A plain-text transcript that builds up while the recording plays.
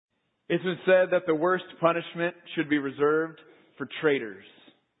It's been said that the worst punishment should be reserved for traitors.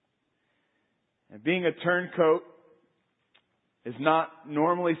 And being a turncoat is not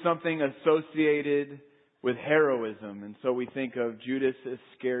normally something associated with heroism. And so we think of Judas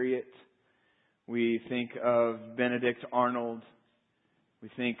Iscariot. We think of Benedict Arnold. We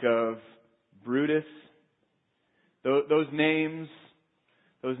think of Brutus. Those names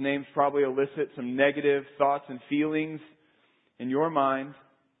probably elicit some negative thoughts and feelings in your mind.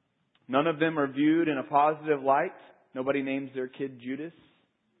 None of them are viewed in a positive light. Nobody names their kid Judas.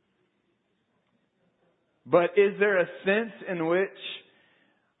 But is there a sense in which,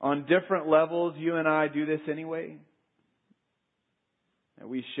 on different levels, you and I do this anyway? That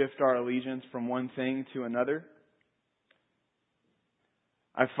we shift our allegiance from one thing to another?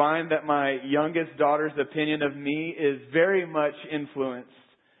 I find that my youngest daughter's opinion of me is very much influenced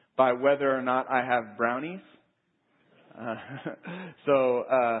by whether or not I have brownies.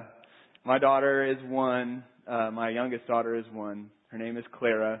 My daughter is one. My youngest daughter is one. Her name is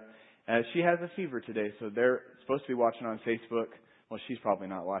Clara. She has a fever today, so they're supposed to be watching on Facebook. Well, she's probably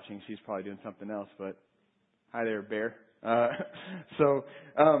not watching. She's probably doing something else, but hi there, Bear. But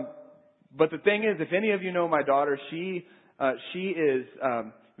the thing is, if any of you know my daughter, she is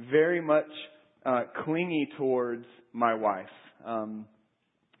very much clingy towards my wife.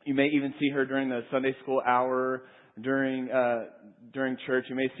 You may even see her during the Sunday school hour, during church.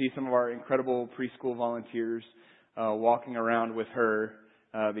 You may see some of our incredible preschool volunteers walking around with her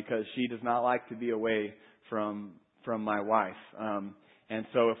because she does not like to be away from my wife. And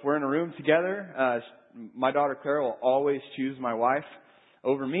so if we're in a room together, my daughter Clara will always choose my wife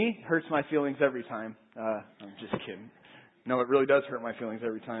over me. Hurts my feelings every time. I'm just kidding. No, it really does hurt my feelings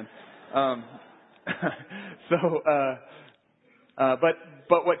every time.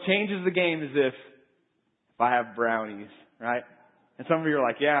 But what changes the game is if I have brownies, right? And some of you are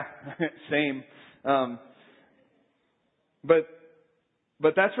like, yeah, same.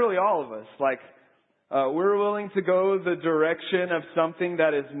 But that's really all of us. Like, we're willing to go the direction of something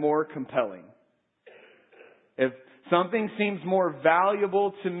that is more compelling. If something seems more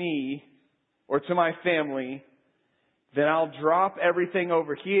valuable to me or to my family, then I'll drop everything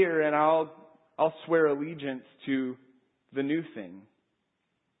over here and I'll swear allegiance to the new thing.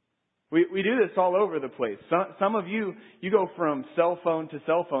 We do this all over the place. Some of you go from cell phone to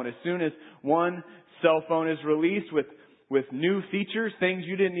cell phone. As soon as one cell phone is released with new features, things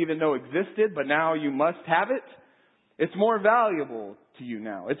you didn't even know existed, but now you must have it, it's more valuable to you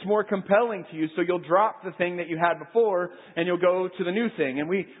now. It's more compelling to you, so you'll drop the thing that you had before and you'll go to the new thing. And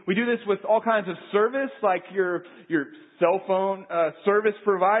we do this with all kinds of service, like your cell phone service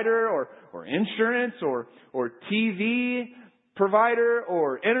provider or insurance or TV provider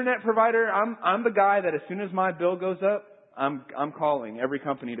or internet provider. I'm the guy that as soon as my bill goes up, I'm calling every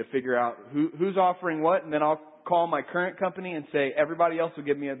company to figure out who's offering what, and then I'll call my current company and say everybody else will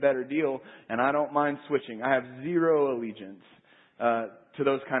give me a better deal, and I don't mind switching. I have zero allegiance to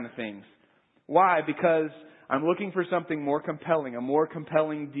those kind of things. Why? Because I'm looking for something more compelling, a more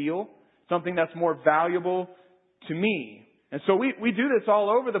compelling deal, something that's more valuable to me. And so we do this all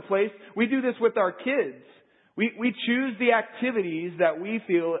over the place. We do this with our kids. We choose the activities that we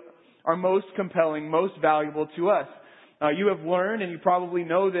feel are most compelling, most valuable to us. You have learned, and you probably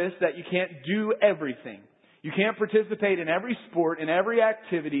know this, that you can't do everything. You can't participate in every sport, in every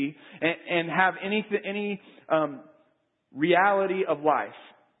activity, and have any reality of life.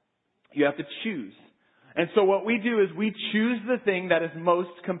 You have to choose. And so what we do is we choose the thing that is most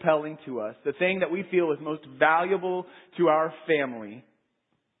compelling to us, the thing that we feel is most valuable to our family.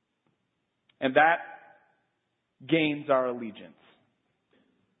 And that gains our allegiance.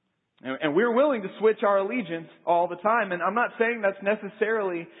 And we're willing to switch our allegiance all the time. And I'm not saying that's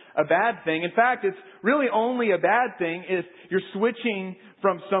necessarily a bad thing. In fact, it's really only a bad thing if you're switching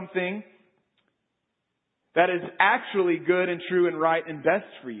from something that is actually good and true and right and best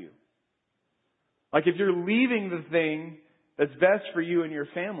for you. Like if you're leaving the thing that's best for you and your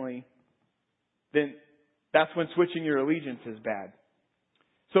family, then that's when switching your allegiance is bad.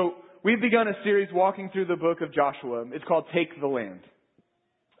 So we've begun a series walking through the book of Joshua. It's called Take the Land.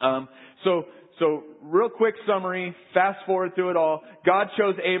 So real quick summary, fast forward through it all. God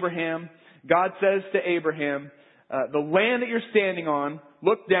chose Abraham. God says to Abraham, the land that you're standing on,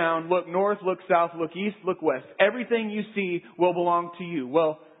 look down, look north, look south, look east, look west. Everything you see will belong to you.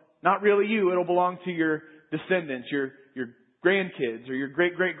 Well, not really you. It'll belong to your descendants, your grandkids, or your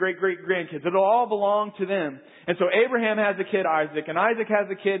great-great-great-great-grandkids. It'll all belong to them. And so Abraham has a kid, Isaac, and Isaac has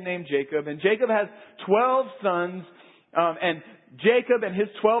a kid named Jacob, and Jacob has 12 sons, and Jacob and his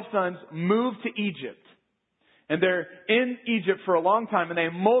 12 sons moved to Egypt. And they're in Egypt for a long time, and they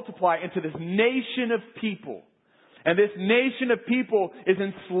multiply into this nation of people. And this nation of people is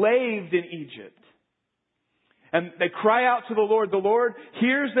enslaved in Egypt. And they cry out to the Lord. The Lord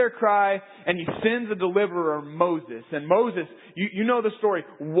hears their cry, and He sends a deliverer, Moses. And Moses, you know the story,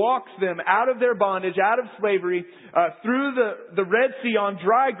 walks them out of their bondage, out of slavery, through the Red Sea, on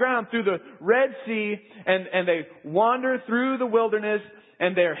dry ground, through the Red Sea, and they wander through the wilderness,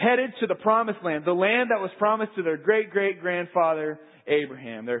 and they're headed to the promised land, the land that was promised to their great-great-grandfather,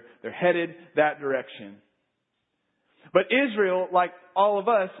 Abraham. They're headed that direction. But Israel, like all of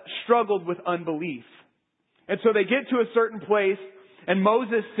us, struggled with unbelief. And so they get to a certain place, and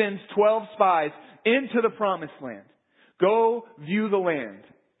Moses sends 12 spies into the promised land. Go view the land.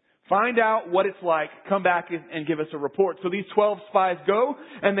 Find out what it's like. Come back and give us a report. So these 12 spies go,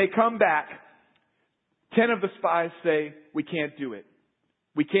 and they come back. 10 of the spies say, we can't do it.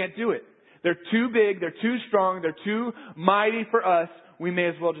 We can't do it. They're too big. They're too strong. They're too mighty for us. We may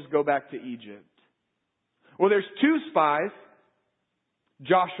as well just go back to Egypt. Well, there's 2 spies,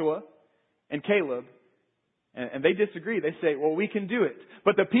 Joshua and Caleb, and they disagree. They say, well, we can do it.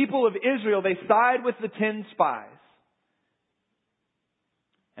 But the people of Israel, they side with the 10 spies.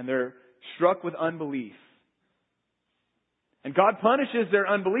 And they're struck with unbelief. And God punishes their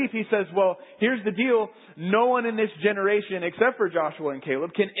unbelief. He says, well, here's the deal. No one in this generation, except for Joshua and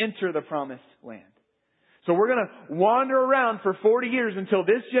Caleb, can enter the promised land. So we're going to wander around for 40 years until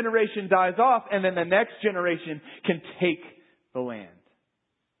this generation dies off, and then the next generation can take the land.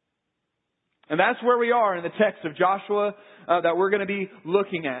 And that's where we are in the text of Joshua that we're going to be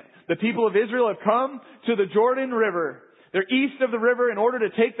looking at. The people of Israel have come to the Jordan River. They're east of the river. In order to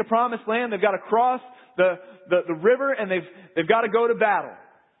take the promised land, they've got to cross the river, and they've got to go to battle.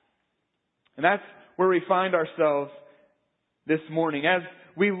 And that's where we find ourselves this morning. As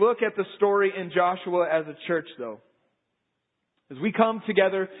we look at the story in Joshua as a church, though, as we come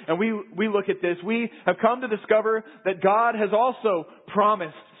together and we look at this, we have come to discover that God has also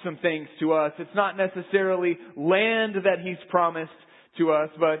promised some things to us. It's not necessarily land that He's promised to us,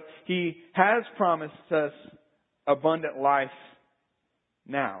 but He has promised us abundant life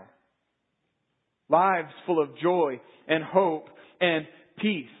now. Lives full of joy and hope and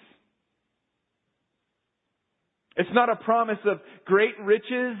peace. It's not a promise of great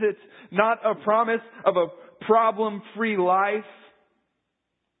riches. It's not a promise of a problem-free life.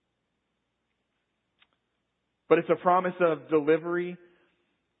 But it's a promise of delivery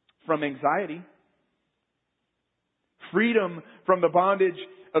from anxiety, freedom from the bondage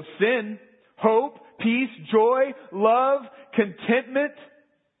of sin, hope, peace, joy, love, contentment.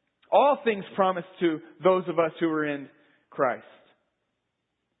 All things promised to those of us who are in Christ.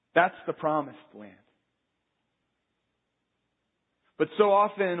 That's the promised land. But so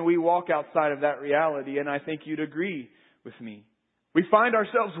often we walk outside of that reality, and I think you'd agree with me. We find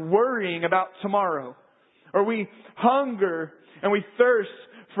ourselves worrying about tomorrow. Or we hunger and we thirst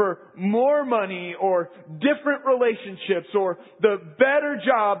for more money or different relationships or the better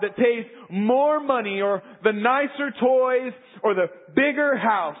job that pays more money or the nicer toys or the bigger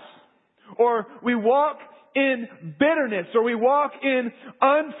house. Or we walk in bitterness or we walk in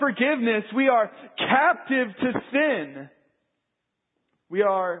unforgiveness. We are captive to sin. We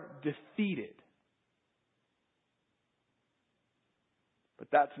are defeated. But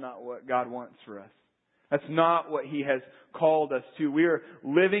that's not what God wants for us. That's not what He has called us to. We are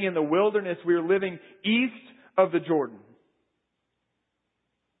living in the wilderness. We are living east of the Jordan.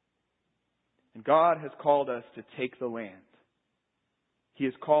 And God has called us to take the land. He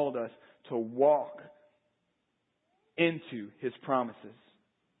has called us to walk into His promises.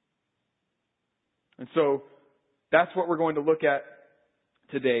 And so that's what we're going to look at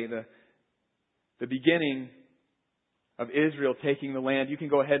today. The beginning of Israel taking the land. You can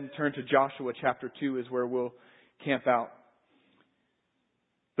go ahead and turn to Joshua chapter 2 is where we'll camp out.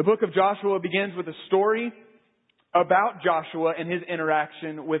 The book of Joshua begins with a story about Joshua and his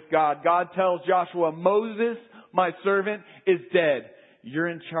interaction with God. God tells Joshua, Moses, my servant, is dead. You're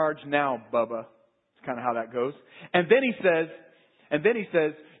in charge now, Bubba. That's kind of how that goes. And then he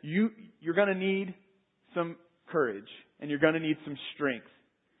says, you're going to need some courage and you're going to need some strength.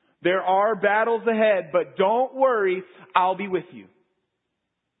 There are battles ahead, but don't worry, I'll be with you.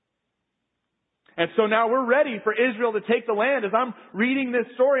 And so now we're ready for Israel to take the land. As I'm reading this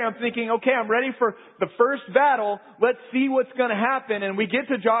story, I'm thinking, okay, I'm ready for the first battle. Let's see what's going to happen. And we get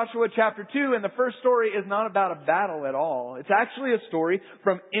to Joshua chapter 2, and the first story is not about a battle at all. It's actually a story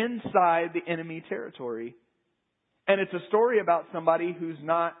from inside the enemy territory. And it's a story about somebody who's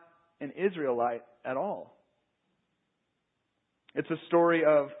not an Israelite at all. It's a story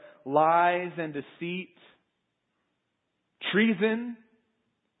of lies and deceit, treason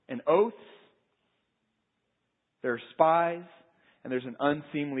and oaths. There are spies, and there's an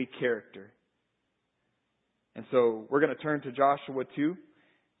unseemly character. And so we're going to turn to Joshua 2,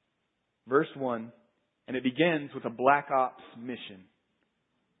 verse 1, and it begins with a black ops mission.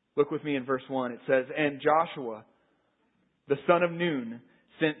 Look with me in verse 1. It says, "And Joshua, the son of Nun,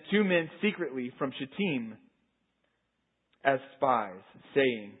 sent 2 men secretly from Shittim as spies,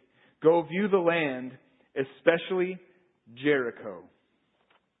 saying, 'Go view the land, especially Jericho.'"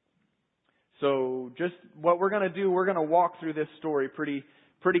 So just what we're going to do, we're going to walk through this story pretty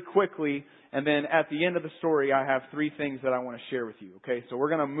quickly. And then at the end of the story, I have 3 things that I want to share with you. Okay, so we're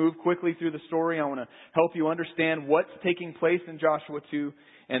going to move quickly through the story. I want to help you understand what's taking place in Joshua 2,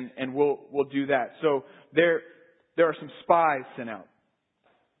 and we'll do that. So there are some spies sent out.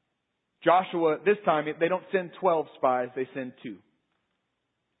 Joshua, this time, they don't send 12 spies, they send 2.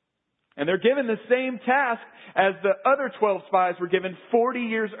 And they're given the same task as the other 12 spies were given 40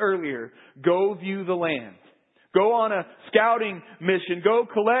 years earlier. Go view the land. Go on a scouting mission. Go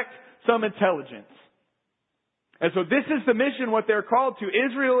collect some intelligence. And so this is the mission, what they're called to.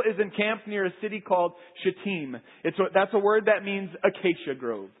 Israel is encamped near a city called Shittim. That's a word that means acacia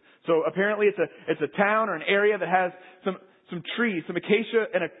grove. So apparently it's a town or an area that has some trees, an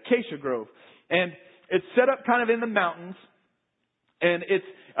acacia grove. And it's set up kind of in the mountains. And it's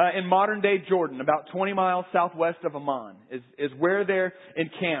in modern day Jordan, about 20 miles southwest of Amman, is where they're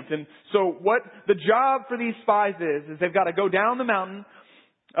encamped. And so what the job for these spies is they've got to go down the mountain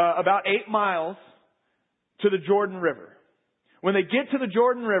about 8 miles to the Jordan River. When they get to the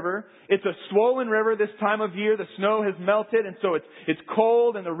Jordan River, it's a swollen river this time of year. The snow has melted, and so it's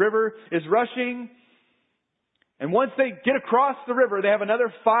cold, and the river is rushing. And once they get across the river, they have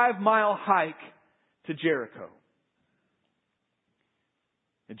another 5-mile hike to Jericho.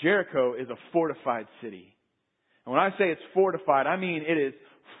 And Jericho is a fortified city. And when I say it's fortified, I mean it is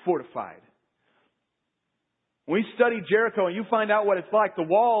fortified. When we study Jericho and you find out what it's like, the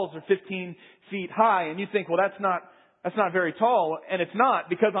walls are 15 feet high, and you think, well, that's not very tall. And it's not,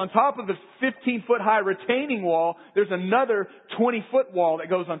 because on top of the 15-foot high retaining wall, there's another 20-foot wall that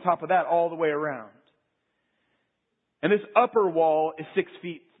goes on top of that all the way around. And this upper wall is 6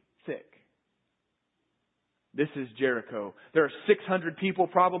 feet thick. This is Jericho. There are 600 people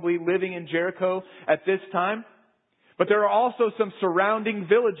probably living in Jericho at this time. But there are also some surrounding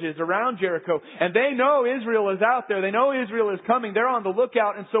villages around Jericho. And they know Israel is out there. They know Israel is coming. They're on the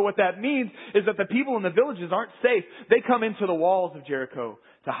lookout. And so what that means is that the people in the villages aren't safe. They come into the walls of Jericho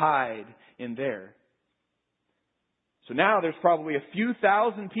to hide in there. So now there's probably a few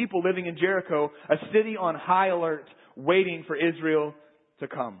thousand people living in Jericho, a city on high alert, waiting for Israel to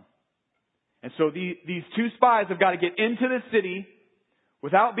come. And so these 2 spies have got to get into the city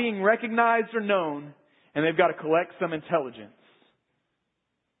without being recognized or known, and they've got to collect some intelligence.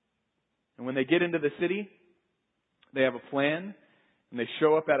 And when they get into the city, they have a plan, and they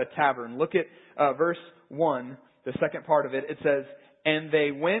show up at a tavern. Look at verse 1, the second part of it. It says, "And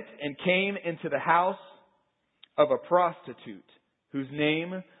they went and came into the house of a prostitute, whose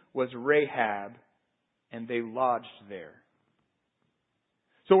name was Rahab, and they lodged there."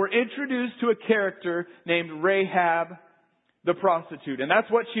 So we're introduced to a character named Rahab the prostitute. And that's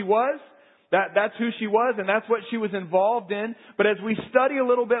what she was. That's who she was, and that's what she was involved in. But as we study a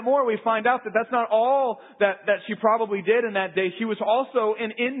little bit more, we find out that that's not all that she probably did in that day. She was also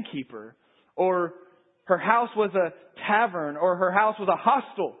an innkeeper, or her house was a tavern, or her house was a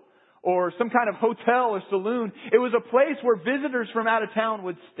hostel, or some kind of hotel or saloon. It was a place where visitors from out of town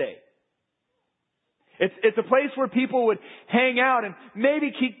would stay. It's a place where people would hang out and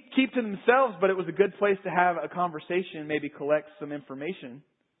maybe keep to themselves, but it was a good place to have a conversation, maybe collect some information.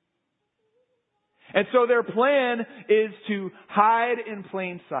 And so their plan is to hide in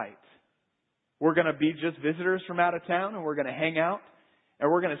plain sight. We're going to be just visitors from out of town, and we're going to hang out,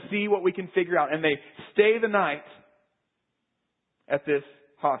 and we're going to see what we can figure out. And they stay the night at this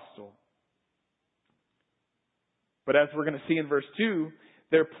hostel. But as we're going to see in verse 2,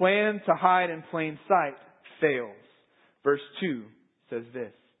 their plan to hide in plain sight fails. Verse 2 says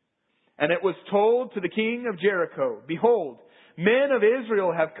this, "And it was told to the king of Jericho, 'Behold, men of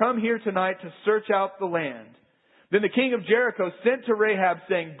Israel have come here tonight to search out the land.' Then the king of Jericho sent to Rahab,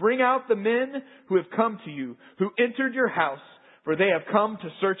 saying, 'Bring out the men who have come to you, who entered your house, for they have come to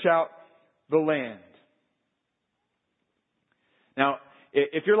search out the land.'" Now,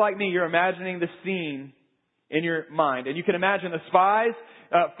 if you're like me, you're imagining the scene in your mind. And you can imagine the spies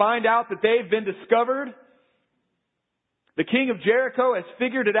find out that they've been discovered. The king of Jericho has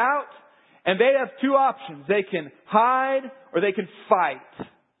figured it out. And they have 2 options. They can hide or they can fight.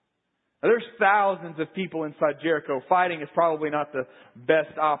 Now, there's thousands of people inside Jericho. Fighting is probably not the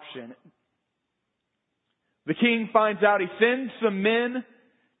best option. The king finds out. He sends some men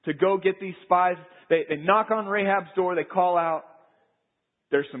to go get these spies. They knock on Rahab's door. They call out,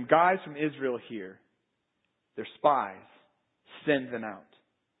 "There's some guys from Israel here. They're spies. Send them out."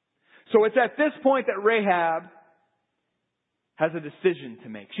 So it's at this point that Rahab has a decision to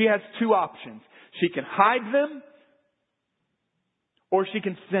make. She has two options. She can hide them, or she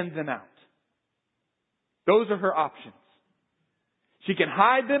can send them out. Those are her options. She can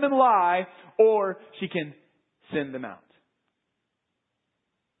hide them and lie, or she can send them out.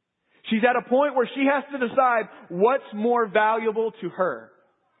 She's at a point where she has to decide what's more valuable to her.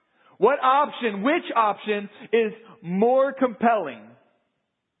 Which option is more compelling?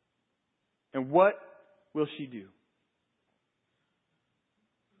 And what will she do?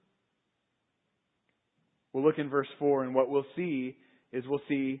 We'll look in verse 4, and what we'll see is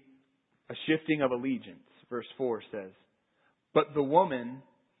a shifting of allegiance. Verse 4 says, "But the woman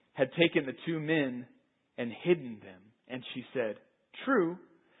had taken the two men and hidden them. And she said, 'True,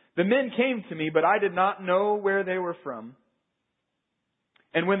 the men came to me, but I did not know where they were from.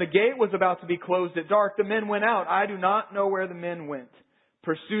 And when the gate was about to be closed at dark, the men went out. I do not know where the men went.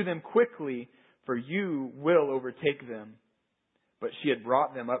 Pursue them quickly, for you will overtake them.' But she had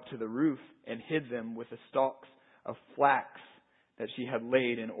brought them up to the roof and hid them with the stalks of flax that she had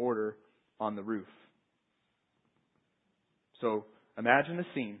laid in order on the roof." So imagine the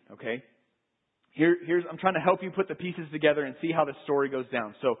scene, okay? I'm trying to help you put the pieces together and see how the story goes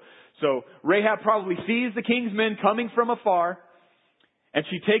down. So Rahab probably sees the king's men coming from afar, and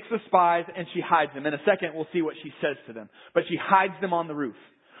she takes the spies and she hides them. In a second, we'll see what she says to them. But she hides them on the roof.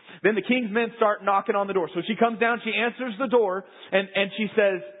 Then the king's men start knocking on the door. So she comes down, she answers the door, and she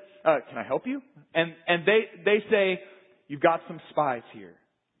says, "Can I help you?" And they say, "You've got some spies here."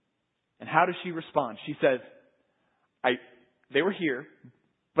 And how does she respond? She says, "They were here,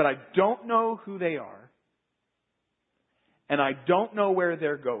 but I don't know who they are. And I don't know where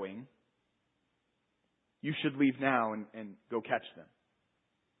they're going. You should leave now and go catch them."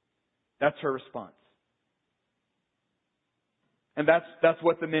 That's her response. And that's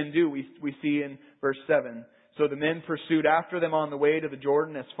what the men do. We see in verse 7. "So the men pursued after them on the way to the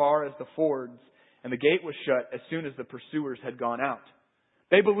Jordan as far as the fords, and the gate was shut as soon as the pursuers had gone out."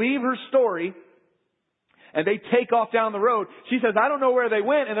 They believe her story, and they take off down the road. She says, "I don't know where they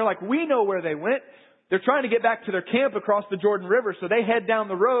went." And they're like, "We know where they went." They're trying to get back to their camp across the Jordan River. So they head down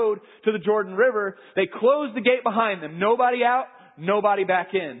the road to the Jordan River. They close the gate behind them. Nobody out, nobody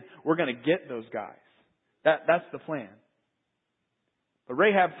back in. We're going to get those guys. That's the plan. But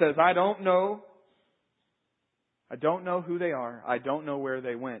Rahab says, I don't know who they are. I don't know where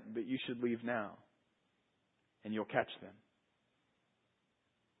they went, but you should leave now and you'll catch them.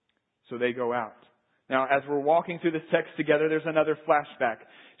 So they go out. Now, as we're walking through this text together, there's another flashback.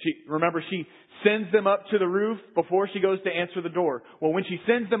 She sends them up to the roof before she goes to answer the door. Well, when she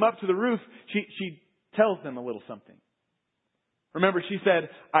sends them up to the roof, she tells them a little something. Remember, she said,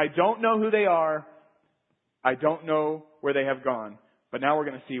 I don't know who they are. I don't know where they have gone. But now we're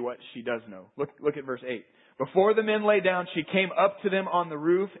going to see what she does know. Look at verse 8. Before the men lay down, she came up to them on the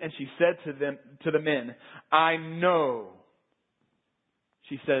roof and she said to the men, I know.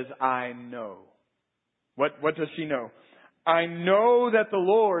 She says, I know. What does she know? I know that the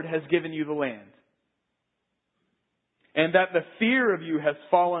Lord has given you the land, and that the fear of you has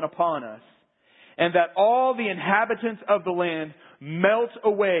fallen upon us, and that all the inhabitants of the land melt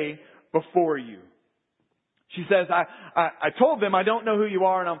away before you. She says, I told them I don't know who you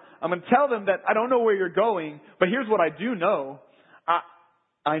are, and I'm going to tell them that I don't know where you're going, but here's what I do know.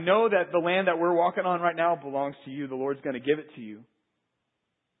 I know that the land that we're walking on right now belongs to you. The Lord's going to give it to you.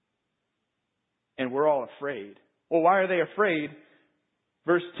 And we're all afraid. Well, why are they afraid?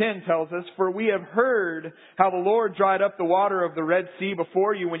 Verse 10 tells us, for we have heard how the Lord dried up the water of the Red Sea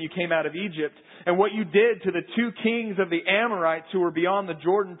before you when you came out of Egypt, and what you did to the two kings of the Amorites who were beyond the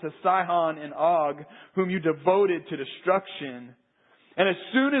Jordan, to Sihon and Og, whom you devoted to destruction. And as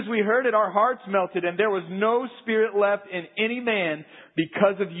soon as we heard it, our hearts melted, and there was no spirit left in any man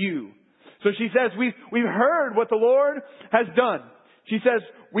because of you. So she says, we've heard what the Lord has done. She says,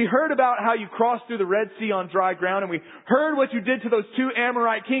 we heard about how you crossed through the Red Sea on dry ground, and we heard what you did to those two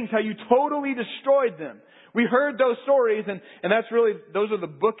Amorite kings, how you totally destroyed them. We heard those stories, and those are the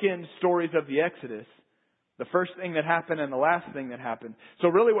bookend stories of the Exodus. The first thing that happened and the last thing that happened. So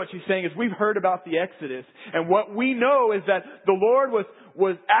really what she's saying is we've heard about the Exodus, and what we know is that the Lord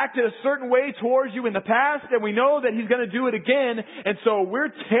was acted a certain way towards you in the past, and we know that He's going to do it again, and so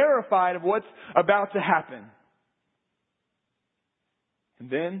we're terrified of what's about to happen. And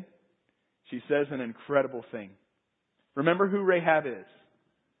then she says an incredible thing. Remember who Rahab is.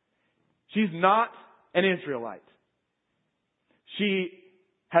 She's not an Israelite. She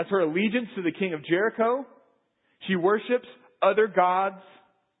has her allegiance to the king of Jericho. She worships other gods.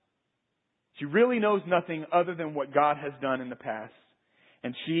 She really knows nothing other than what God has done in the past.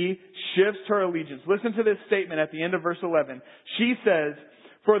 And she shifts her allegiance. Listen to this statement at the end of verse 11. She says,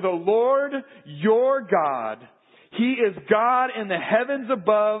 "For the Lord your God, He is God in the heavens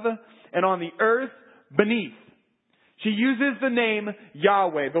above and on the earth beneath." She uses the name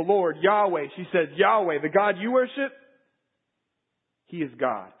Yahweh, the Lord, Yahweh. She says, Yahweh, the God you worship, He is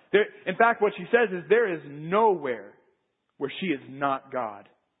God. In fact, what she says is there is nowhere where she is not God.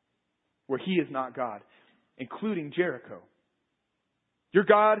 Where He is not God. Including Jericho. Your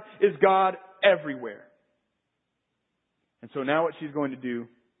God is God everywhere. And so now what she's going to do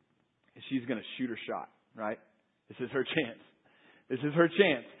is she's going to shoot her shot, right? This is her chance. This is her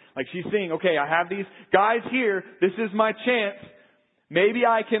chance. Like she's saying, okay, I have these guys here. This is my chance. Maybe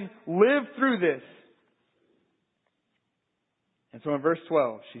I can live through this. And so in verse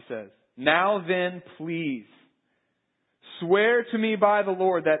 12, she says, "Now then, please, swear to me by the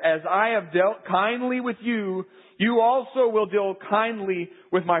Lord that as I have dealt kindly with you, you also will deal kindly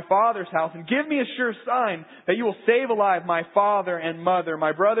with my father's house. And give me a sure sign that you will save alive my father and mother,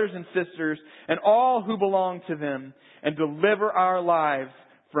 my brothers and sisters, and all who belong to them, and deliver our lives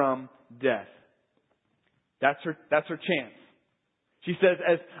from death." That's her chance. She says,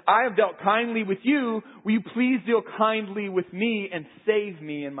 as I have dealt kindly with you, will you please deal kindly with me and save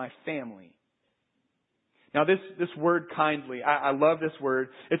me and my family? Now this word kindly, I love this word.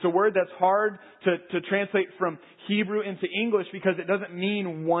 It's a word that's hard to translate from Hebrew into English because it doesn't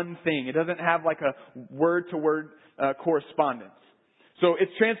mean one thing. It doesn't have like a word-to-word correspondence. So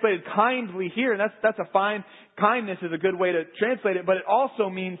it's translated kindly here, and that's a fine. Kindness is a good way to translate it, but it also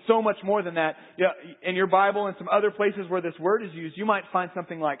means so much more than that. Yeah, in your Bible and some other places where this word is used, you might find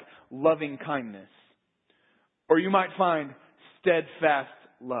something like loving kindness. Or you might find steadfast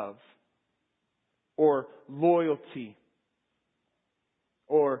love. Or loyalty.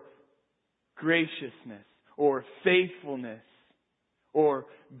 Or graciousness. Or faithfulness. Or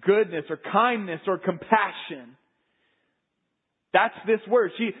goodness. Or kindness. Or compassion. That's this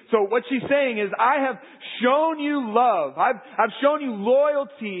word. So what she's saying is, I have shown you love. I've shown you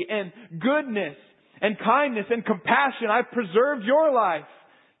loyalty and goodness and kindness and compassion. I've preserved your life.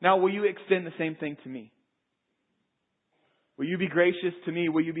 Now will you extend the same thing to me? Will you be gracious to me?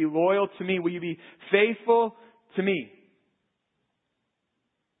 Will you be loyal to me? Will you be faithful to me?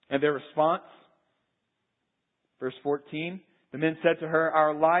 And their response, verse 14, the men said to her,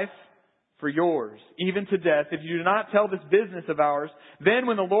 "Our life for yours, even to death. If you do not tell this business of ours, then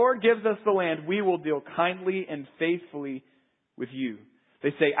when the Lord gives us the land, we will deal kindly and faithfully with you."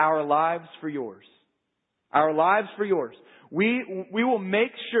 They say, "Our lives for yours. Our lives for yours. We will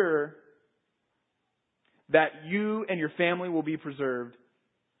make sure that you and your family will be preserved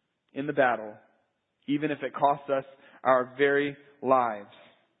in the battle, even if it costs us our very lives."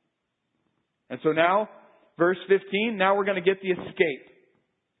 And so now, verse 15, now we're going to get the escape.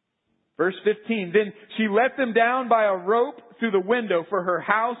 Verse 15, "Then she let them down by a rope through the window, for her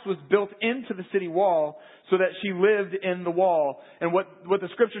house was built into the city wall, so that she lived in the wall." And what the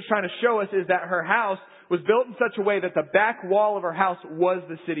scripture's trying to show us is that her house was built in such a way that the back wall of her house was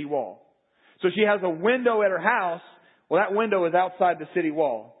the city wall. So she has a window at her house. Well, that window is outside the city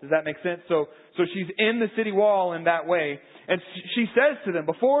wall. Does that make sense? So she's in the city wall in that way. And she says to them,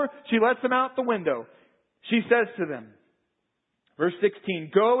 before she lets them out the window, she says to them, verse 16,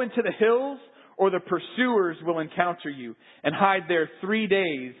 "Go into the hills, or the pursuers will encounter you, and hide there 3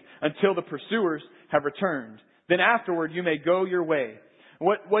 days until the pursuers have returned. Then afterward you may go your way."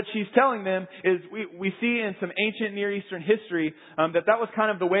 What she's telling them is, we see in some ancient Near Eastern history that was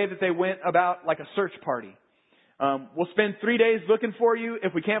kind of the way that they went about like a search party. We'll spend 3 days looking for you.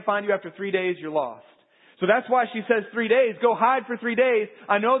 If we can't find you after 3 days, you're lost. So that's why she says 3 days. Go hide for 3 days.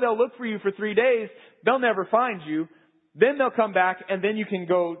 I know they'll look for you for 3 days. They'll never find you. Then they'll come back, and then you can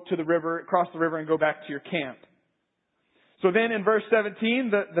go to the river, cross the river, and go back to your camp. So then in verse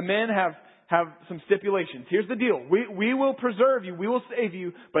 17, the men have some stipulations. Here's the deal. We will preserve you. We will save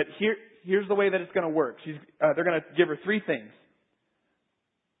you. But here's the way that it's going to work. They're going to give her 3 things.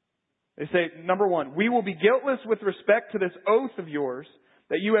 They say, number 1, "We will be guiltless with respect to this oath of yours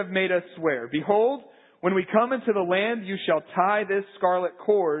that you have made us swear. Behold, when we come into the land, you shall tie this scarlet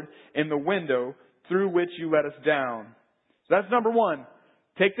cord in the window through which you let us down." So that's number 1.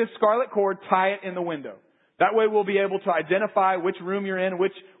 Take this scarlet cord, tie it in the window. That way we'll be able to identify which room you're in,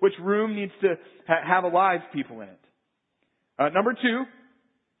 which room needs to have alive people in it. Number 2,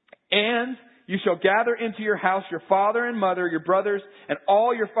 And you shall gather into your house your father and mother, your brothers, and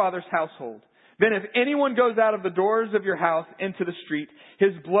all your father's household. Then if anyone goes out of the doors of your house into the street,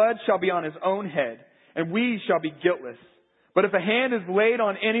 his blood shall be on his own head, and we shall be guiltless. But if a hand is laid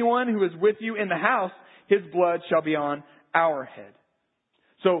on anyone who is with you in the house, his blood shall be on our head.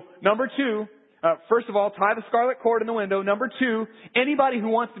 So, number 2, first of all, tie the scarlet cord in the window. Number 2, anybody who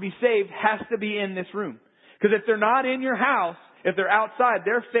wants to be saved has to be in this room. Because if they're not in your house, if they're outside,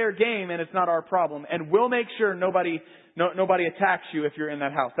 they're fair game and it's not our problem. And we'll make sure nobody attacks you if you're in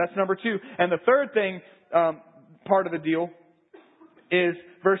that house. That's number 2. And the third thing, part of the deal, is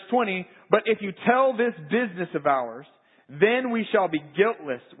verse 20. But if you tell this business of ours, then we shall be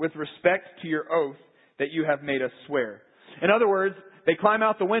guiltless with respect to your oath that you have made us swear. In other words, they climb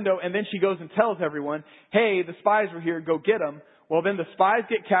out the window and then she goes and tells everyone, hey, the spies were here, go get them. Well, then the spies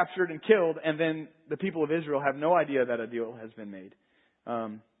get captured and killed, and then the people of Israel have no idea that a deal has been made.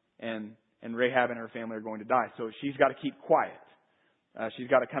 And Rahab and her family are going to die. So she's got to keep quiet. She's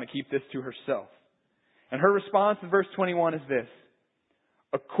got to kind of keep this to herself. And her response in verse 21 is this: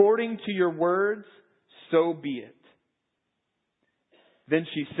 according to your words, so be it. Then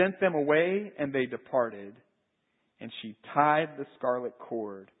she sent them away, and they departed. And she tied the scarlet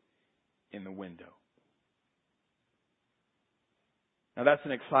cord in the window. Now that's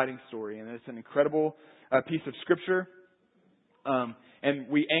an exciting story, and it's an incredible piece of Scripture. And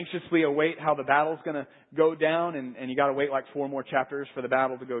we anxiously await how the battle's going to go down, and you got to wait like 4 more chapters for the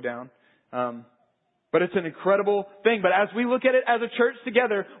battle to go down. But it's an incredible thing. But as we look at it as a church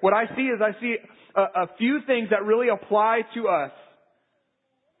together, what I see is a few things that really apply to us.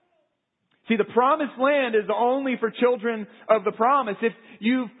 See, the promised land is only for children of the promise. If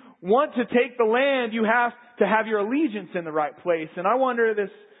you want to take the land, you have to have your allegiance in the right place. And I wonder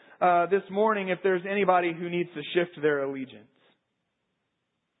this morning if there's anybody who needs to shift their allegiance.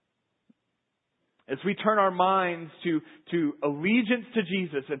 As we turn our minds to allegiance to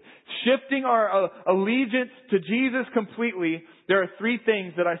Jesus and shifting our allegiance to Jesus completely, there are 3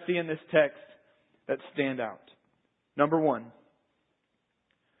 things that I see in this text that stand out. Number 1,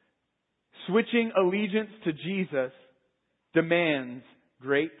 switching allegiance to Jesus demands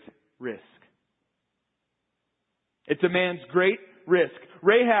great risk. It demands great risk.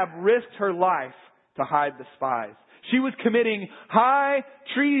 Rahab risked her life to hide the spies. She was committing high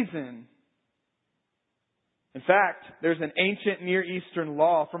treason. In fact, there's an ancient Near Eastern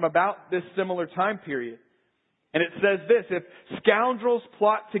law from about this similar time period. And it says this: if scoundrels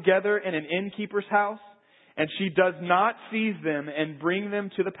plot together in an innkeeper's house, and she does not seize them and bring them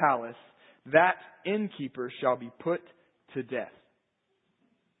to the palace, that innkeeper shall be put to death.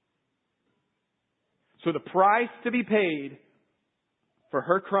 So the price to be paid for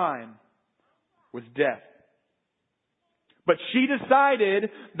her crime was death. But she decided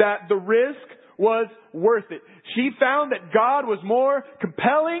that the risk was worth it. She found that God was more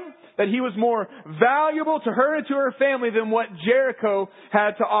compelling, that He was more valuable to her and to her family than what Jericho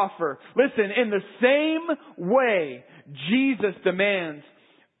had to offer. Listen, in the same way, Jesus demands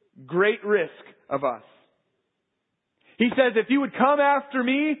great risk of us. He says, if you would come after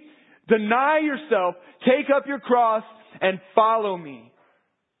me, deny yourself, take up your cross, and follow me.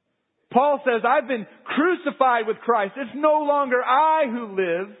 Paul says, I've been crucified with Christ. It's no longer I who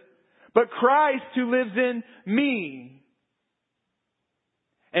live, but Christ who lives in me.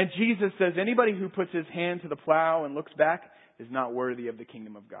 And Jesus says, anybody who puts his hand to the plow and looks back is not worthy of the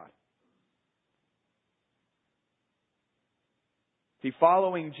kingdom of God. See,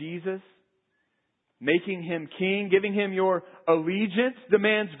 following Jesus, making Him king, giving Him your allegiance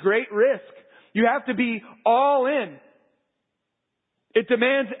demands great risk. You have to be all in. It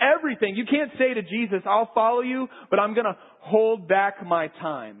demands everything. You can't say to Jesus, I'll follow you, but I'm going to hold back my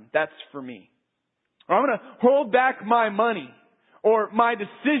time. That's for me. Or I'm going to hold back my money, or my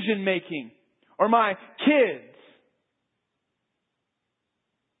decision making, or my kids.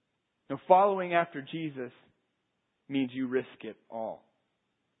 Now, following after Jesus means you risk it all.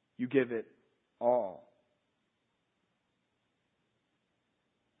 You give it all.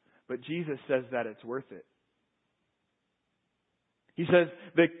 But Jesus says that it's worth it. He says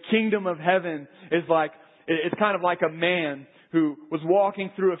the kingdom of heaven is like, it's kind of like a man who was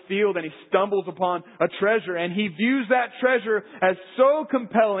walking through a field and he stumbles upon a treasure, and he views that treasure as so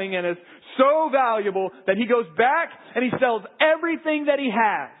compelling and as so valuable that he goes back and he sells everything that he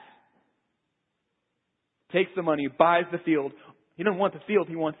has. Takes the money, buys the field. He doesn't want the field,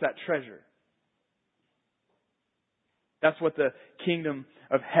 he wants that treasure. That's what the kingdom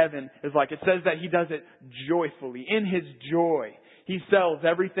of heaven is like. It says that he does it joyfully. In his joy, he sells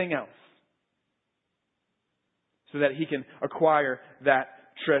everything else so that he can acquire that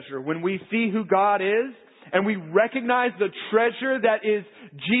treasure. When we see who God is and we recognize the treasure that is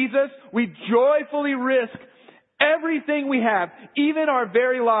Jesus, we joyfully risk everything we have, even our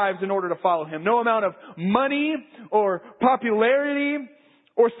very lives, in order to follow Him. No amount of money or popularity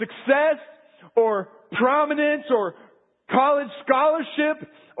or success or prominence or college scholarship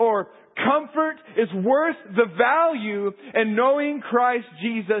or comfort is worth the value in knowing Christ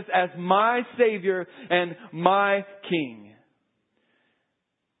Jesus as my Savior and my King.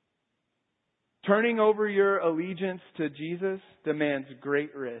 Turning over your allegiance to Jesus demands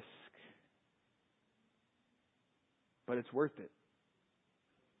great risk. But it's worth it.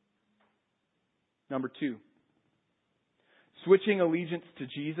 Number 2. Switching allegiance to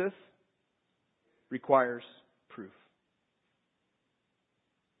Jesus requires proof.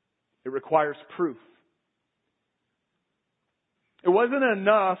 It requires proof. It wasn't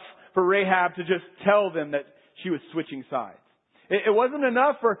enough for Rahab to just tell them that she was switching sides. It wasn't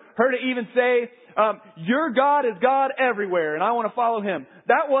enough for her to even say, your God is God everywhere and I want to follow Him.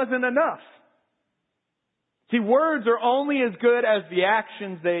 That wasn't enough. See, words are only as good as the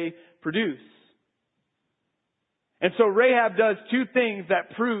actions they produce. And so Rahab does 2 things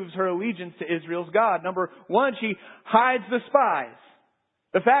that proves her allegiance to Israel's God. Number 1, she hides the spies.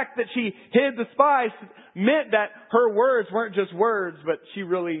 The fact that she hid the spies meant that her words weren't just words, but she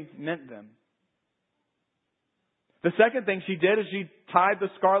really meant them. The second thing she did is she tied the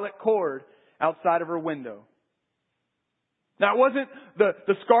scarlet cord outside of her window. Now, it wasn't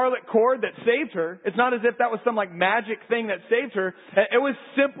the scarlet cord that saved her. It's not as if that was some magic thing that saved her. It was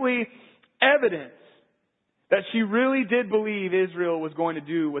simply evidence that she really did believe Israel was going to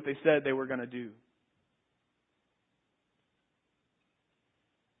do what they said they were going to do.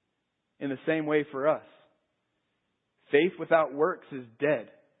 In the same way for us, faith without works is dead.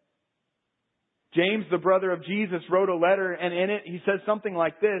 James, the brother of Jesus, wrote a letter, and in it he says something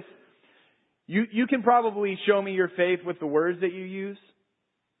like this: You can probably show me your faith with the words that you use,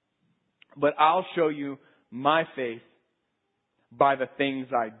 but I'll show you my faith by the things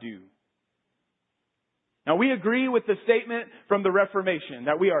I do. Now, we agree with the statement from the Reformation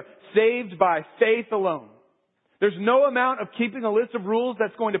that we are saved by faith alone. There's no amount of keeping a list of rules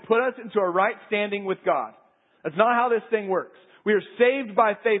that's going to put us into a right standing with God. That's not how this thing works. We are saved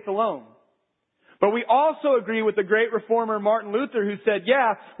by faith alone. But we also agree with the great reformer Martin Luther, who said,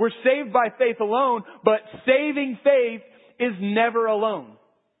 yeah, we're saved by faith alone, but saving faith is never alone.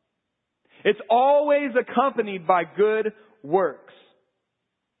 It's always accompanied by good works.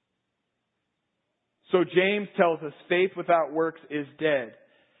 So James tells us faith without works is dead.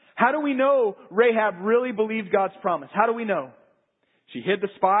 How do we know Rahab really believed God's promise? How do we know? She hid the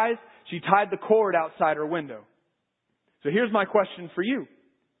spies. She tied the cord outside her window. So here's my question for you.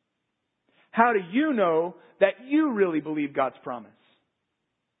 How do you know that you really believe God's promise?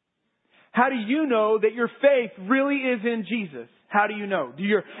 How do you know that your faith really is in Jesus? How do you know? Do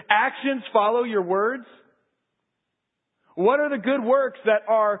your actions follow your words? What are the good works that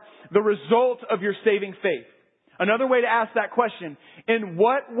are the result of your saving faith? Another way to ask that question: in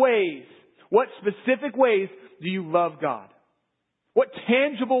what ways, what specific ways do you love God? What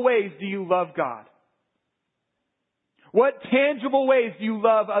tangible ways do you love God? What tangible ways do you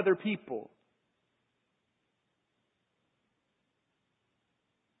love other people?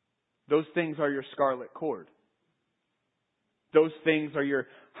 Those things are your scarlet cord. Those things are your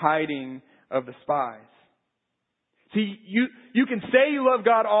hiding of the spies. See, you can say you love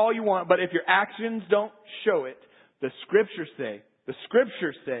God all you want, but if your actions don't show it, the scriptures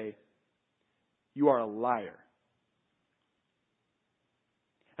say you are a liar.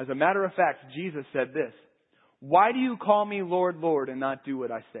 As a matter of fact, Jesus said this: why do you call me Lord, Lord, and not do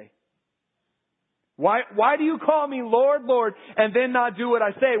what I say? Why do you call me Lord, Lord, and then not do what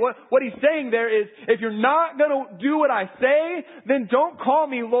I say? What he's saying there is, if you're not going to do what I say, then don't call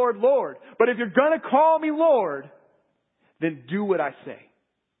me Lord, Lord. But if you're going to call me Lord, then do what I say.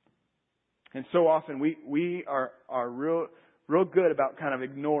 And so often we are real good about kind of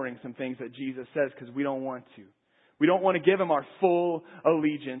ignoring some things that Jesus says because we don't want to. We don't want to give Him our full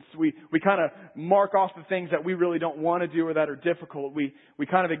allegiance. We kind of mark off the things that we really don't want to do or that are difficult. We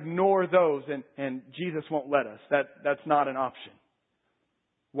kind of ignore those, and Jesus won't let us. That's not an option.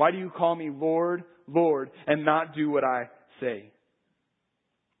 Why do you call me Lord, Lord, and not do what I say?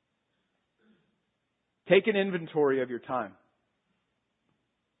 Take an inventory of your time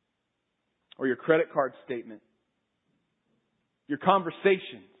or your credit card statement, your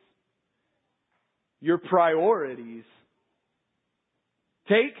conversations, your priorities.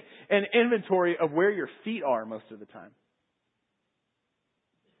 Take an inventory of where your feet are most of the time.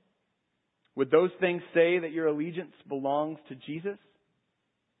 Would those things say that your allegiance belongs to Jesus?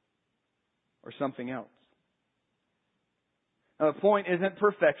 or something else. Now, the point isn't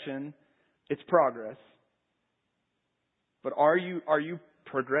perfection, it's progress. But are you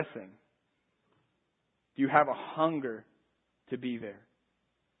progressing? Do you have a hunger to be there?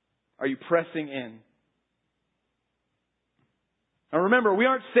 Are you pressing in? Now remember, we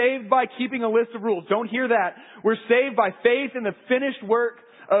aren't saved by keeping a list of rules. Don't hear that. We're saved by faith in the finished work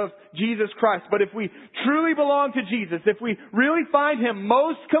of Jesus Christ. But if we truly belong to Jesus, if we really find Him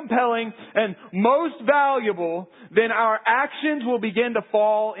most compelling and most valuable, then our actions will begin to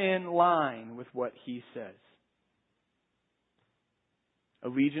fall in line with what He says.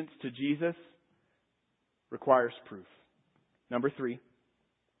 Allegiance to Jesus requires proof. Number 3.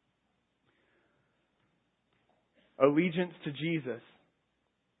 Allegiance to Jesus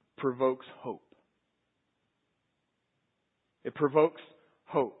provokes hope. It provokes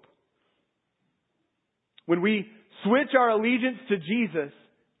hope. When we switch our allegiance to Jesus,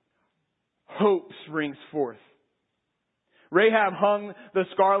 hope springs forth. Rahab hung the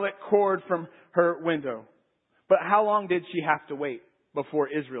scarlet cord from her window. But how long did she have to wait before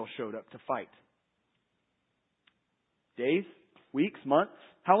Israel showed up to fight? Days? Weeks? Months?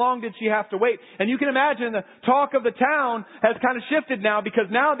 How long did she have to wait? And you can imagine the talk of the town has kind of shifted now, because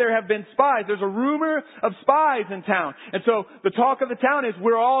now there have been spies. There's a rumor of spies in town. And so the talk of the town is,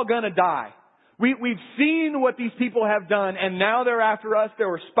 we're all going to die. We've seen what these people have done, and now they're after us. There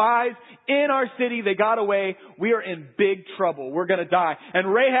were spies in our city. They got away. We are in big trouble. We're going to die.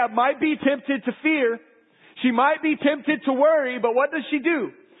 And Rahab might be tempted to fear. She might be tempted to worry, but what does she do?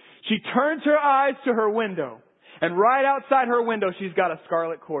 She turns her eyes to her window. And right outside her window, she's got a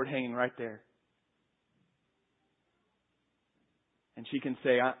scarlet cord hanging right there. And she can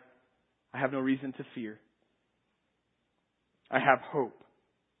say, I have no reason to fear. I have hope.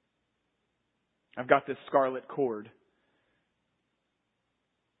 I've got this scarlet cord.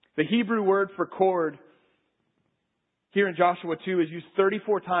 The Hebrew word for cord here in Joshua 2 is used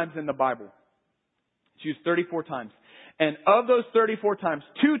 34 times in the Bible. It's used 34 times. And of those 34 times,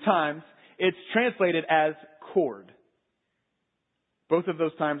 2 times it's translated as cord. Both of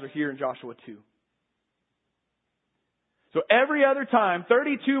those times are here in Joshua 2. So every other time,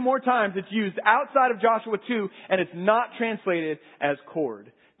 32 more times, it's used outside of Joshua 2, and it's not translated as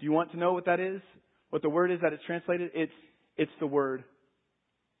cord. Do you want to know what that is? What the word is that it's translated? It's the word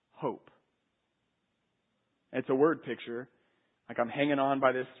hope. It's a word picture. Like I'm hanging on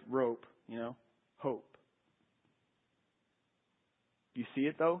by this rope, hope. Do you see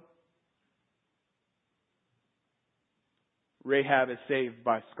it though? Rahab is saved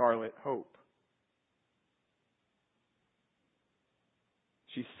by scarlet hope.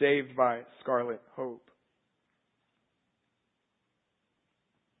 She's saved by scarlet hope.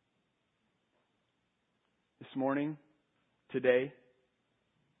 This morning, today,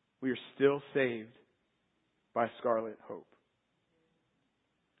 we are still saved by scarlet hope.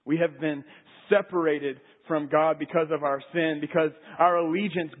 We have been separated from God because of our sin, because our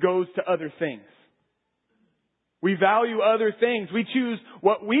allegiance goes to other things. We value other things. We choose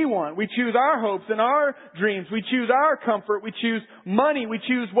what we want. We choose our hopes and our dreams. We choose our comfort. We choose money. We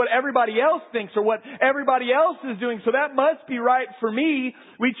choose what everybody else thinks or what everybody else is doing. So that must be right for me.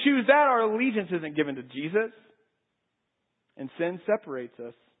 We choose that. Our allegiance isn't given to Jesus. And sin separates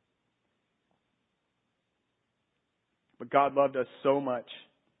us. But God loved us so much.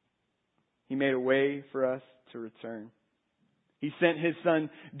 He made a way for us to return. He sent His Son,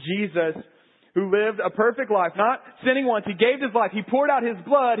 Jesus, who lived a perfect life, not sinning once. He gave His life. He poured out His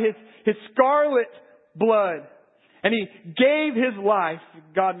blood, His scarlet blood. And He gave His life.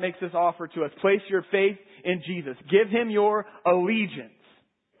 God makes this offer to us. Place your faith in Jesus. Give Him your allegiance.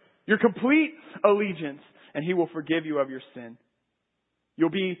 Your complete allegiance. And He will forgive you of your sin. You'll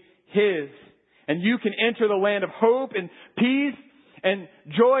be His. And you can enter the land of hope and peace and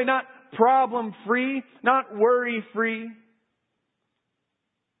joy, not problem-free, not worry-free,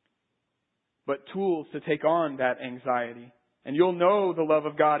 but tools to take on that anxiety. And you'll know the love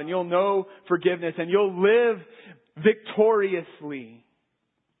of God, and you'll know forgiveness, and you'll live victoriously.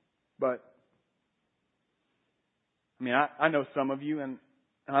 But, I know some of you, and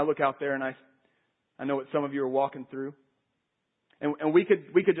I look out there and I know what some of you are walking through. And we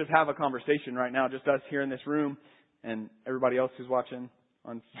could just have a conversation right now, just us here in this room and everybody else who's watching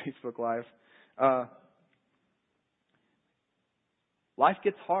on Facebook Live. Life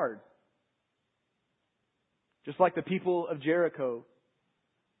gets hard. Just like the people of Jericho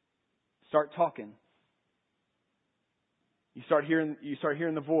start talking. You start hearing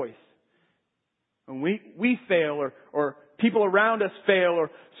the voice. When we fail or people around us fail or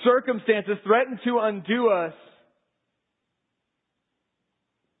circumstances threaten to undo us,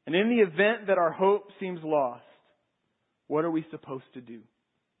 And in the event that our hope seems lost, what are we supposed to do?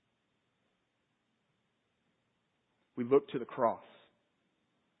 We look to the cross.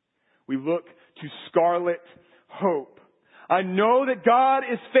 We look to scarlet hope. I know that God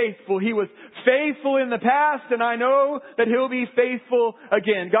is faithful. He was faithful in the past, and I know that He'll be faithful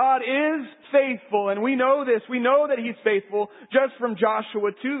again. God is faithful, and we know this. We know that He's faithful. Just from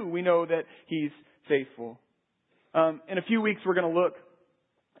Joshua 2, we know that He's faithful. In a few weeks, we're going to look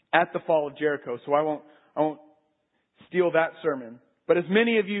at the fall of Jericho, so I won't steal that sermon. But as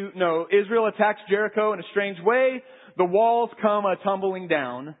many of you know, Israel attacks Jericho in a strange way. The walls come tumbling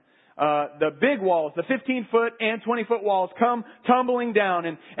down. The big walls, the 15-foot and 20-foot walls come tumbling down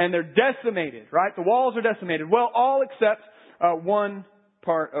and they're decimated, right? The walls are decimated. Well, all except one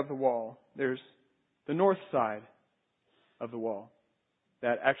part of the wall. There's the north side of the wall.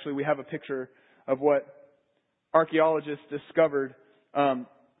 That actually we have a picture of what archaeologists discovered.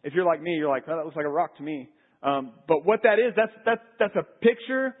 If you're like me, you're like, oh, that looks like a rock to me. But what that is, that's a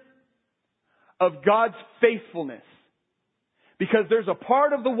picture of God's faithfulness. Because there's a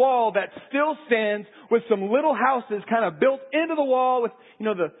part of the wall that still stands with some little houses kind of built into the wall with,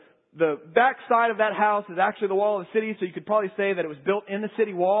 the back side of that house is actually the wall of the city. So you could probably say that it was built in the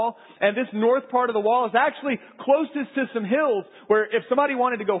city wall. And this north part of the wall is actually closest to some hills where if somebody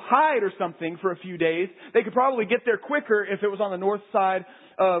wanted to go hide or something for a few days, they could probably get there quicker if it was on the north side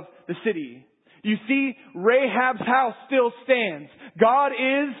of the city. You see, Rahab's house still stands. God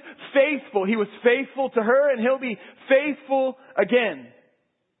is faithful. He was faithful to her, and He'll be faithful again.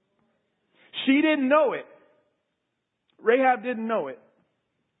 She didn't know it. Rahab didn't know it.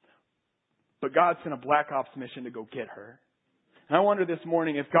 But God sent a Black Ops mission to go get her. And I wonder this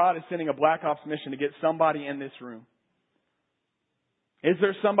morning if God is sending a Black Ops mission to get somebody in this room. Is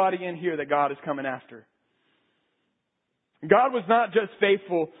there somebody in here that God is coming after? God was not just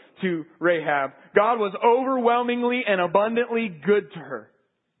faithful to Rahab. God was overwhelmingly and abundantly good to her.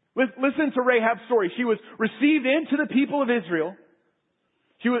 Listen to Rahab's story. She was received into the people of Israel.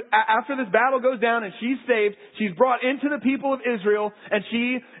 After this battle goes down and she's saved, she's brought into the people of Israel, and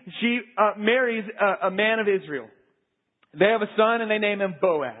she marries a man of Israel. They have a son and they name him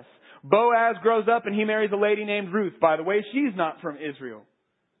Boaz. Boaz grows up and he marries a lady named Ruth. By the way, she's not from Israel.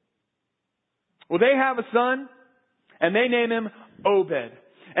 Well, they have a son. And they name him Obed.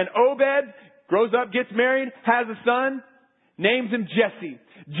 And Obed grows up, gets married, has a son, names him Jesse.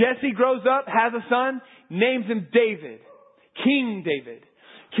 Jesse grows up, has a son, names him David. King David.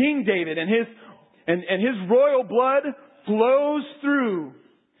 King David. And his royal blood flows through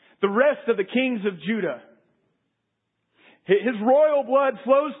the rest of the kings of Judah. His royal blood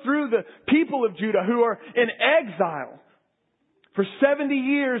flows through the people of Judah who are in exile for 70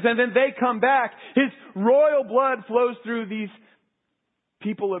 years, and then they come back. His royal blood flows through these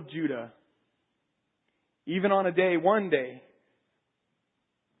people of Judah. Even on one day,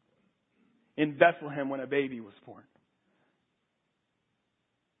 in Bethlehem when a baby was born.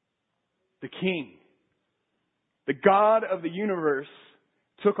 The King, the God of the universe,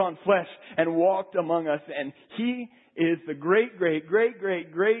 took on flesh and walked among us, and He is the great, great, great,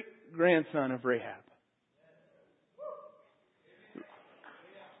 great, great grandson of Rahab.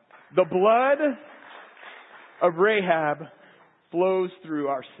 The blood of Rahab flows through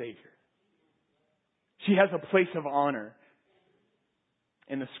our Savior. She has a place of honor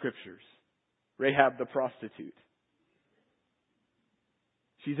in the Scriptures. Rahab the prostitute.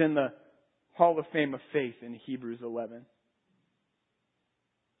 She's in the Hall of Fame of Faith in Hebrews 11.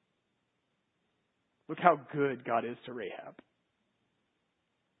 Look how good God is to Rahab.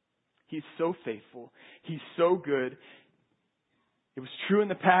 He's so faithful. He's so good. It was true in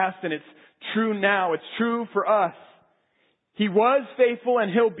the past and it's true now. It's true for us. He was faithful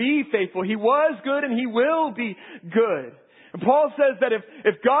and He'll be faithful. He was good and He will be good. And Paul says that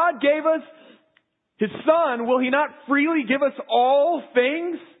if God gave us His Son, will He not freely give us all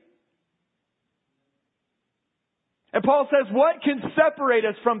things? And Paul says, what can separate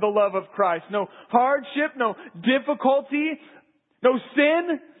us from the love of Christ? No hardship, no difficulty, no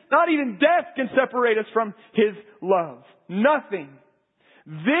sin, not even death can separate us from His love. Nothing.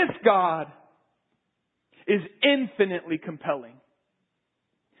 This God is infinitely compelling.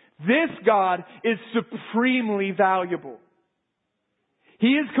 This God is supremely valuable. He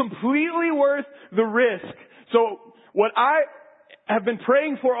is completely worth the risk. So what I have been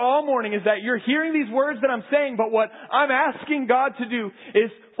praying for all morning is that you're hearing these words that I'm saying, but what I'm asking God to do is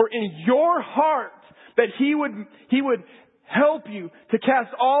for in your heart that He would help you to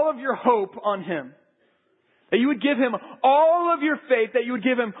cast all of your hope on Him. That you would give Him all of your faith, that you would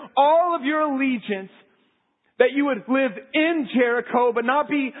give Him all of your allegiance, That you would live in Jericho, but not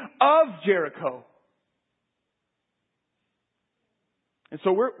be of Jericho. And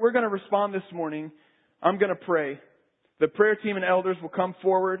so we're going to respond this morning. I'm going to pray. The prayer team and elders will come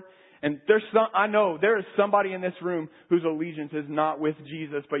forward. And I know there is somebody in this room whose allegiance is not with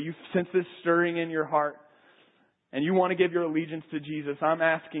Jesus, but you sense this stirring in your heart. And you want to give your allegiance to Jesus. I'm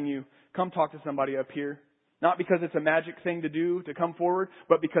asking you, come talk to somebody up here. Not because it's a magic thing to do to come forward,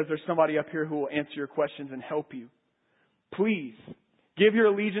 but because there's somebody up here who will answer your questions and help you. Please, give your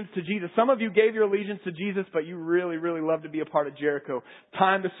allegiance to Jesus. Some of you gave your allegiance to Jesus, but you really, really love to be a part of Jericho.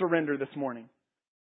 Time to surrender this morning.